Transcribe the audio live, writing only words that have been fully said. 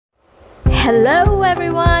Hello,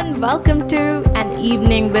 everyone. Welcome to An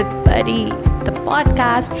Evening with Buddy, the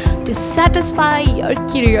podcast to satisfy your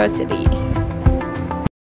curiosity.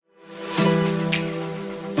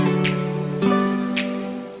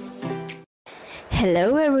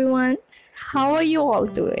 Hello, everyone. How are you all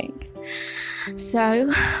doing?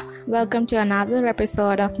 So, welcome to another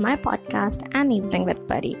episode of my podcast, An Evening with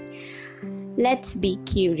Buddy. Let's be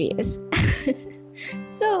curious.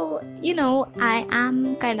 So, I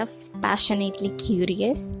am kind of passionately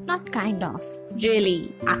curious. Not kind of.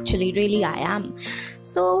 Really, I am.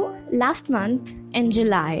 So, last month in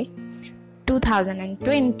July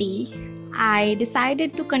 2020, I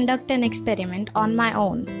decided to conduct an experiment on my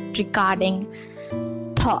own regarding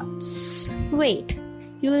thoughts. Wait,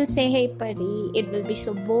 you will say, hey Pari, it will be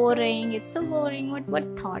so boring. It's so boring.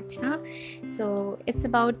 What thoughts, huh? So it's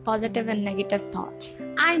about positive and negative thoughts.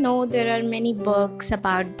 I know there are many books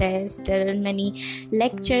about this. There are many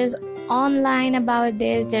lectures online about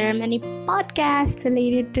this. There are many podcasts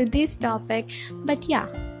related to this topic. But yeah,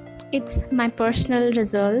 it's my personal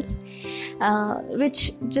results,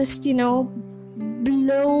 which just,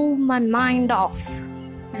 blow my mind off.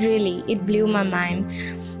 Really, it blew my mind.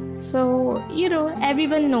 So,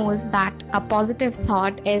 everyone knows that a positive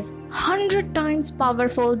thought is 100 times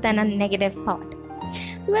powerful than a negative thought.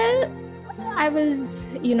 Well, I was,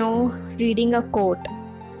 reading a quote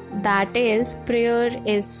that is, prayer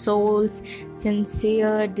is soul's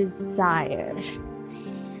sincere desire.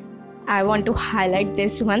 I want to highlight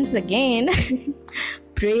this once again.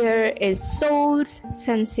 Prayer is soul's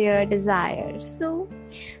sincere desire. So,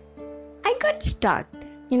 I got stuck,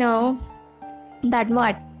 that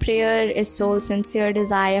what? Prayer is soul's sincere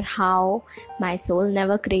desire. How? My soul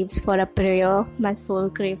never craves for a prayer. My soul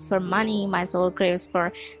craves for money. My soul craves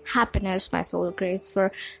for happiness. My soul craves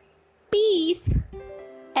for peace.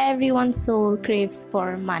 Everyone's soul craves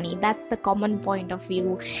for money. That's the common point of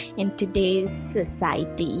view in today's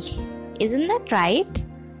society. Isn't that right?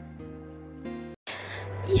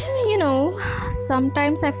 Yeah,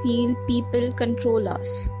 sometimes I feel people control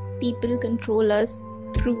us. People control us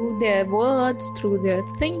through their words, through their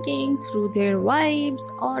thinking, through their vibes,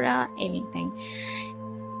 aura, anything.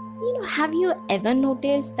 Have you ever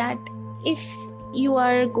noticed that if you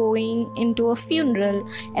are going into a funeral,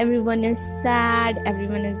 everyone is sad,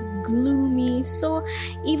 everyone is gloomy. So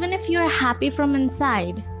even if you're happy from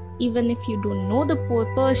inside, even if you don't know the poor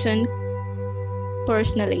person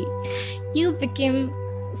personally, you become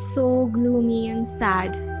so gloomy and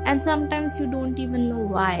sad. And sometimes you don't even know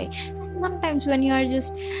why. Sometimes when you are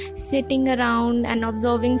just sitting around and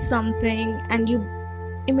observing something and you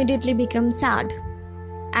immediately become sad,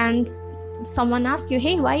 and someone asks you,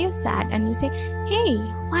 hey, why are you sad? And you say, hey,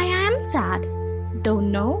 why I am sad?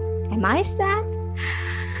 Don't know. Am I sad?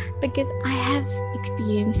 Because I have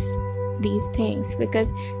experienced these things.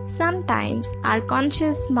 Because sometimes our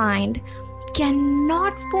conscious mind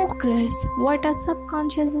cannot focus what our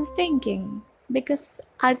subconscious is thinking. Because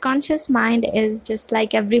our conscious mind is just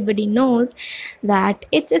like everybody knows that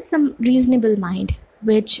it's a reasonable mind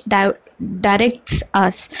which directs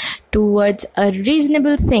us towards a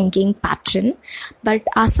reasonable thinking pattern, but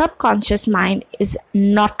our subconscious mind is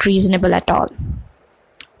not reasonable at all.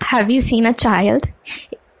 Have you seen a child?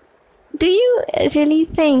 Do you really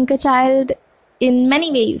think a child, in many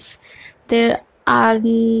ways, children are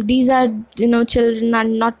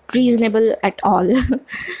not reasonable at all?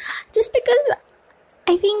 Just because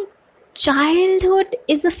I think childhood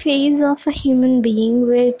is a phase of a human being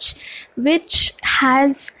which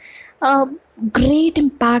has a great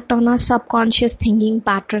impact on our subconscious thinking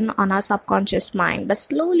pattern, on our subconscious mind. But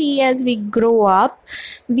slowly as we grow up,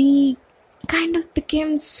 we kind of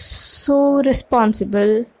became so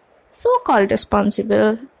responsible, so-called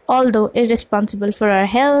responsible, although irresponsible for our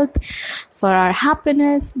health, for our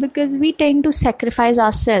happiness, because we tend to sacrifice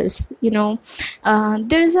ourselves.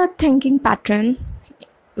 There is a thinking pattern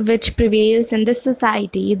which prevails in this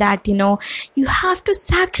society that, you have to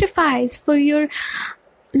sacrifice for your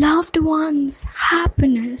loved ones'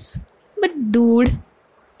 happiness. But dude,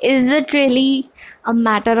 is it really a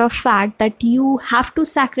matter of fact that you have to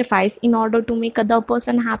sacrifice in order to make other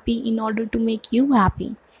person happy, in order to make you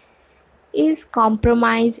happy? Is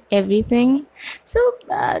compromise everything? So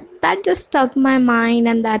that just stuck my mind,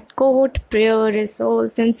 and that quote, prayer is soul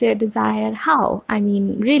sincere desire. How? I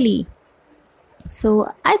mean, really.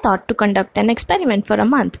 So I thought to conduct an experiment for a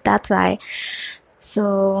month. That's why.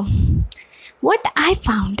 So what I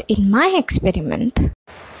found in my experiment.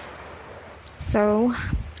 So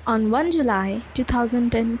on 1 July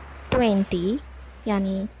 2020,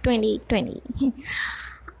 yani 2020,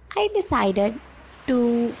 I decided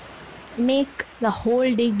to make the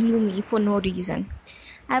whole day gloomy for no reason.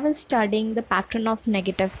 I was studying the pattern of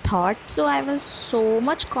negative thought, so I was so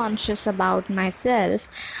much conscious about myself,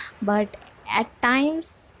 but at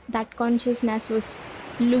times that consciousness was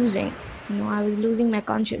losing. I was losing my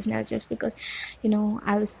consciousness just because,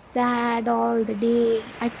 I was sad all the day.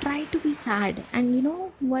 I tried to be sad, and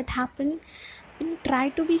what happened? When you try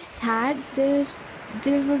to be sad, there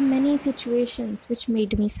were many situations which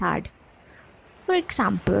made me sad. For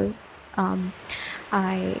example,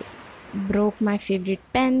 I broke my favorite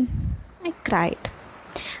pen. I cried.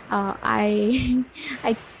 I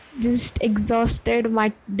I just exhausted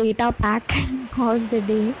my data pack was the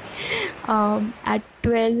day at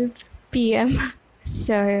 12 p.m.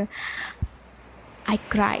 So I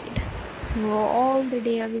cried. So all the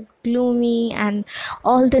day I was gloomy, and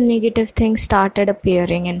all the negative things started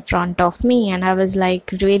appearing in front of me, and I was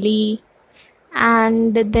like, really?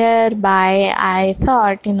 And thereby I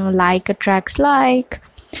thought, like attracts like.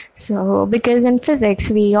 So because in physics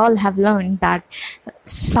we all have learned that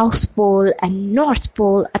south pole and north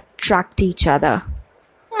pole attract each other.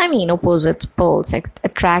 I mean, opposite poles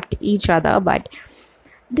attract each other, but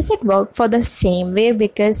does it work for the same way?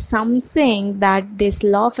 Because something that this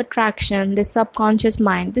law of attraction, this subconscious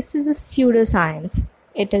mind, this is a pseudoscience.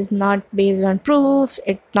 It is not based on proofs,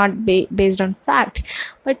 it's not based on facts,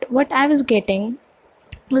 but what I was getting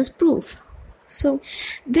was proof. So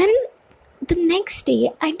then the next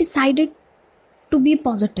day I decided to be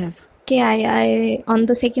positive. Okay, I on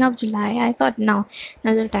the 2nd of July, I thought, now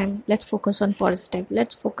another time, let's focus on positive.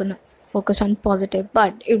 Let's focus on positive.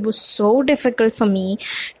 But it was so difficult for me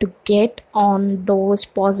to get on those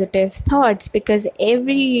positive thoughts, because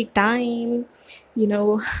every time,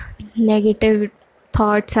 negative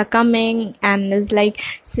thoughts are coming, and it's like,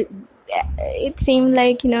 it seemed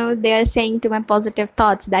like, they are saying to my positive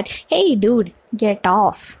thoughts that, hey dude, get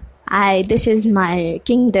off. This is my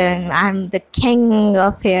kingdom. I'm the king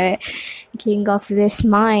of this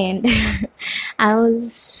mind. I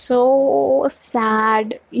was so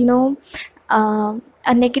sad. A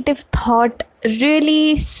negative thought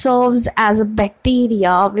really serves as a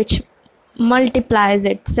bacteria which multiplies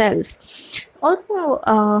itself. Also,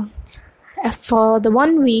 for the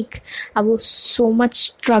 1 week, I was so much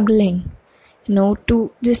struggling,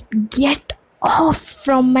 to just get off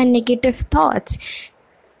from my negative thoughts.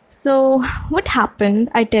 So what happened,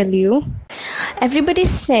 I tell you. Everybody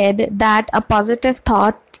said that a positive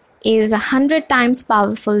thought is 100 times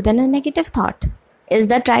powerful than a negative thought. Is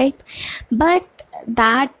that right? But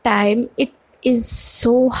that time, it is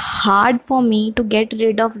so hard for me to get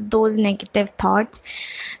rid of those negative thoughts.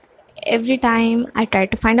 Every time I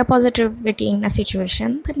tried to find a positivity in a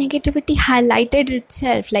situation, the negativity highlighted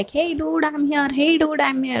itself like, hey dude, I'm here. Hey dude,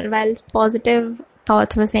 I'm here. While positive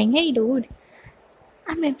thoughts were saying, hey dude,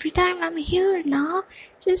 every time I'm here now,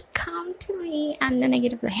 just come to me. And the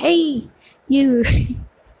negative, hey, you.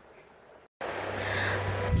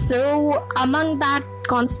 So among that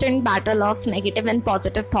constant battle of negative and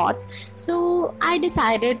positive thoughts, so I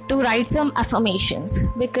decided to write some affirmations,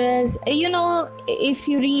 because if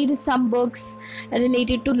you read some books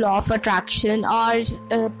related to law of attraction or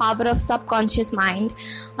power of subconscious mind,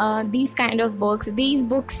 these kind of books, these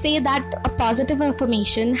books say that a positive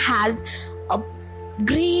affirmation has a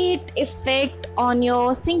great effect on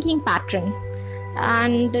your thinking pattern.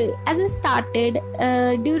 And as I started,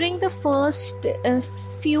 during the first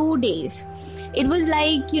few days, it was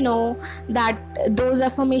like, that those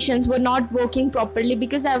affirmations were not working properly,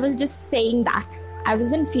 because I was just saying that I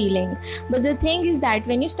wasn't feeling. But the thing is that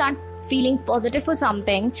when you start feeling positive for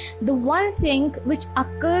something, the one thing which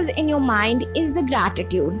occurs in your mind is the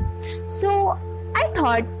gratitude. So I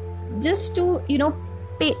thought just to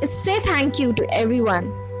say thank you to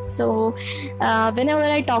everyone. So whenever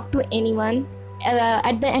I talk to anyone,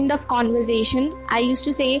 at the end of conversation, I used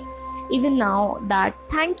to say, even now, that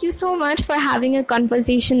thank you so much for having a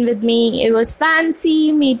conversation with me. It was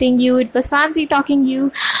fancy meeting you. It was fancy talking to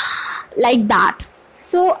you, like that.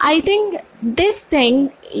 So I think this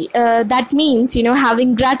thing, that means,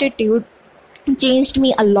 having gratitude, changed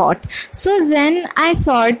me a lot. So then I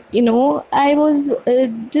thought, I was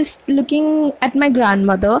just looking at my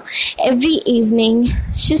grandmother. Every evening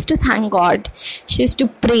she used to thank God, she used to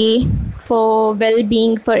pray for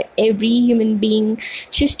well-being for every human being,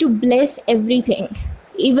 she used to bless everything.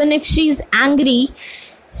 Even if she's angry,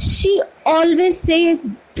 she always say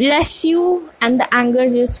bless you, and the anger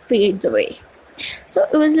just fades away. So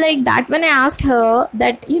it was like that when I asked her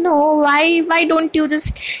that, why don't you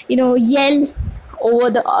just, yell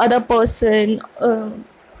over the other person,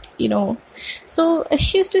 So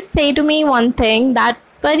she used to say to me one thing, that,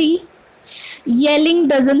 Pari, yelling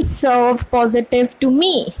doesn't serve positive to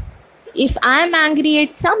me. If I'm angry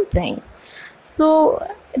at something, so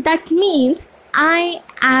that means I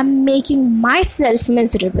am making myself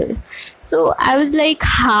miserable. So I was like,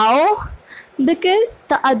 how? Because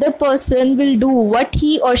the other person will do what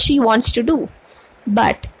he or she wants to do.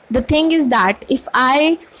 But the thing is that if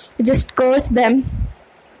I just curse them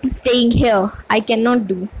staying here, I cannot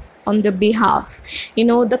do on their behalf.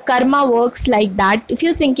 The karma works like that. If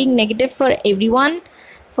you're thinking negative for everyone,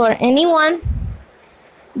 for anyone,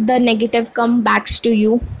 the negative comes back to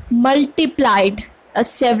you multiplied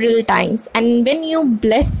several times. And when you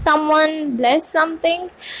bless someone, bless something,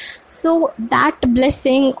 so that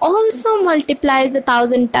blessing also multiplies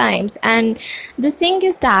 1,000 times. And the thing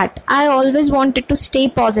is that I always wanted to stay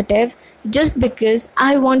positive just because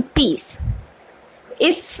I want peace.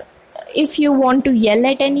 If you want to yell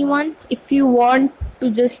at anyone, if you want to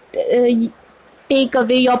just take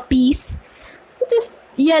away your peace, just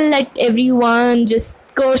yell at everyone, just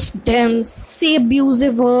curse them, say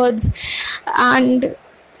abusive words, and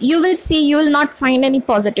you will see you will not find any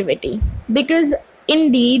positivity. Because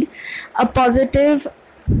indeed, a positive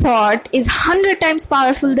thought is 100 times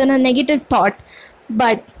powerful than a negative thought,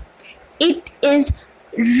 but it is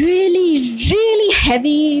really, really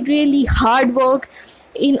heavy, really hard work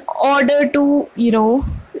in order to,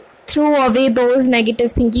 throw away those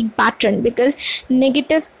negative thinking pattern, because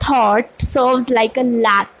negative thought serves like a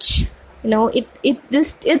latch.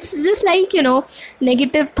 It's just like,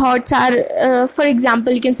 negative thoughts are, for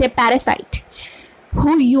example, you can say parasite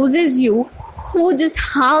who uses you, who just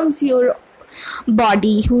harms your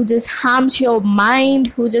body, who just harms your mind,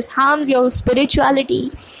 who just harms your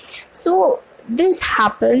spirituality. So this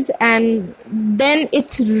happens, and then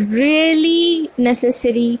it's really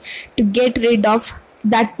necessary to get rid of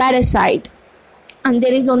that parasite. And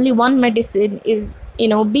there is only one medicine, is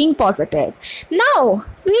being positive. Now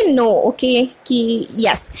we know, okay,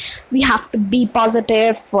 yes, we have to be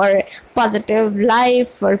positive for positive life,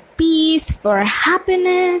 for peace, for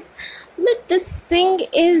happiness. But the thing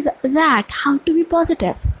is that how to be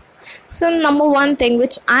positive. So number one thing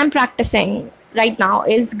which I'm practicing right now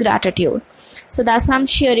is gratitude. So that's why I'm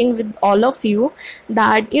sharing with all of you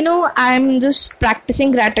that, I'm just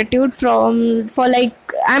practicing gratitude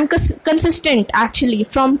I'm consistent actually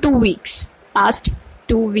from 2 weeks. Past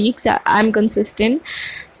 2 weeks, I'm consistent.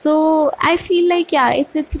 So I feel like,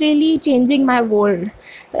 it's really changing my world.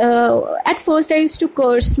 At first I used to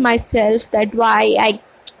curse myself that why I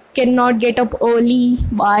cannot get up early,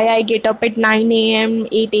 why I get up at 9 a.m.,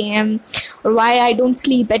 8 a.m., or why I don't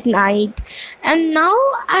sleep at night. And now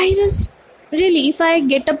I just really, if I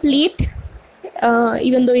get up late,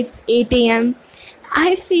 even though it's 8 a.m.,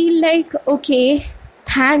 I feel like, okay,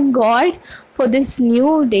 thank God for this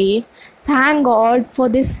new day. Thank God for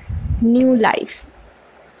this new life.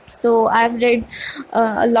 So I've read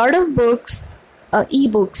a lot of books,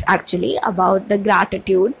 ebooks actually, about the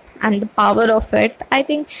gratitude and the power of it. I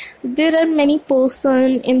think there are many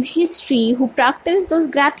persons in history who practice those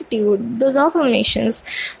gratitude, those affirmations,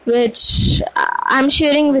 which I'm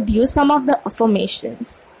sharing with you some of the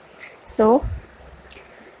affirmations. So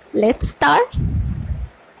let's start.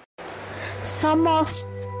 Some of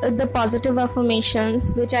the positive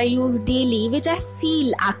affirmations which I use daily, which I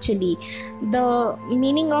feel actually the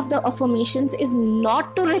meaning of the affirmations is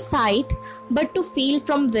not to recite but to feel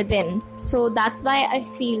from within. So that's why I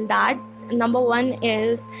feel that number one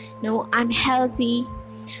is, I'm healthy,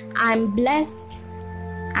 I'm blessed,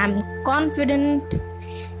 I'm confident,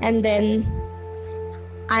 and then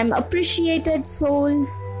I'm appreciated soul,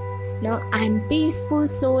 I'm peaceful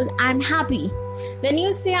soul, I'm happy. When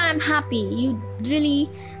you say I'm happy, you really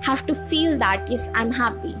have to feel that, yes, I'm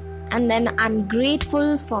happy. And then I'm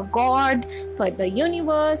grateful for God, for the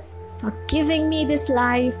universe, for giving me this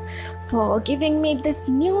life, for giving me this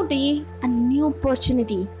new day, a new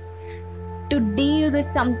opportunity to deal with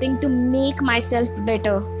something, to make myself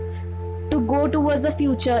better, to go towards a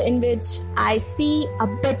future in which I see a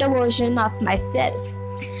better version of myself.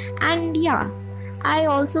 And I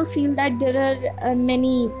also feel that there are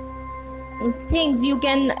many things you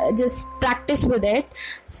can just practice with it.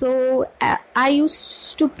 So I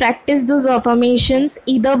used to practice those affirmations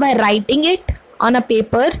either by writing it on a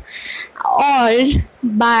paper or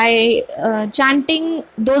by chanting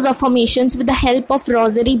those affirmations with the help of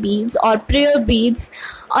rosary beads or prayer beads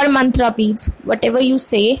or mantra beads. Whatever you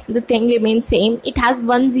say, the thing remains same. It has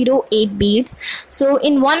 108 beads. So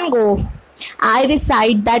in one go, I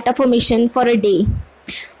recite that affirmation for a day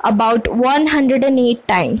about 108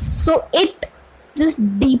 times. So it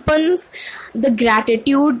just deepens the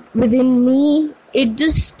gratitude within me. It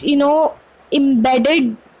just,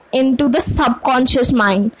 embedded into the subconscious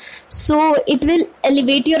mind, so it will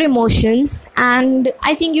elevate your emotions, and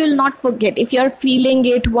I think you will not forget. If you are feeling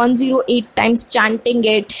it 108 times, chanting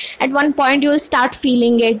it, at one point you will start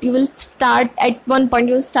feeling it. You will start at one point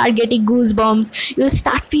you will start getting goosebumps. You will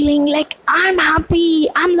start feeling like, I'm happy,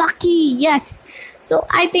 I'm lucky. Yes. So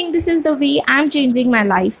I think this is the way I'm changing my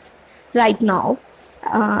life right now.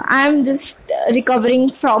 I'm just recovering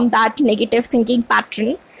from that negative thinking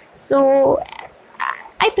pattern. So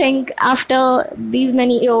I think after these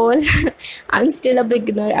many years, I'm still a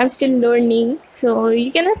beginner. I'm still learning. So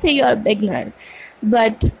you cannot say you're a beginner,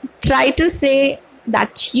 but try to say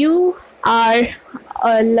that you are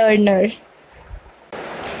a learner.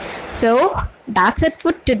 So that's it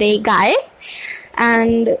for today, guys.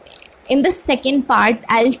 And in the second part,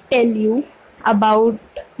 I'll tell you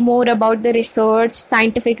more about the research,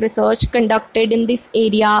 scientific research conducted in this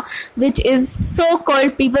area, which is so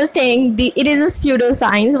called, people think it is a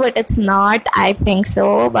pseudoscience, but it's not. I think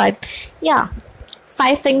so. But yeah,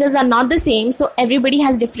 5 fingers are not the same, so everybody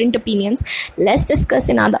has different opinions. Let's discuss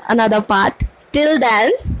in another part. Till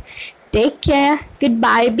then, take care,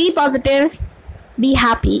 goodbye, be positive, be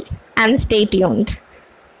happy, and stay tuned.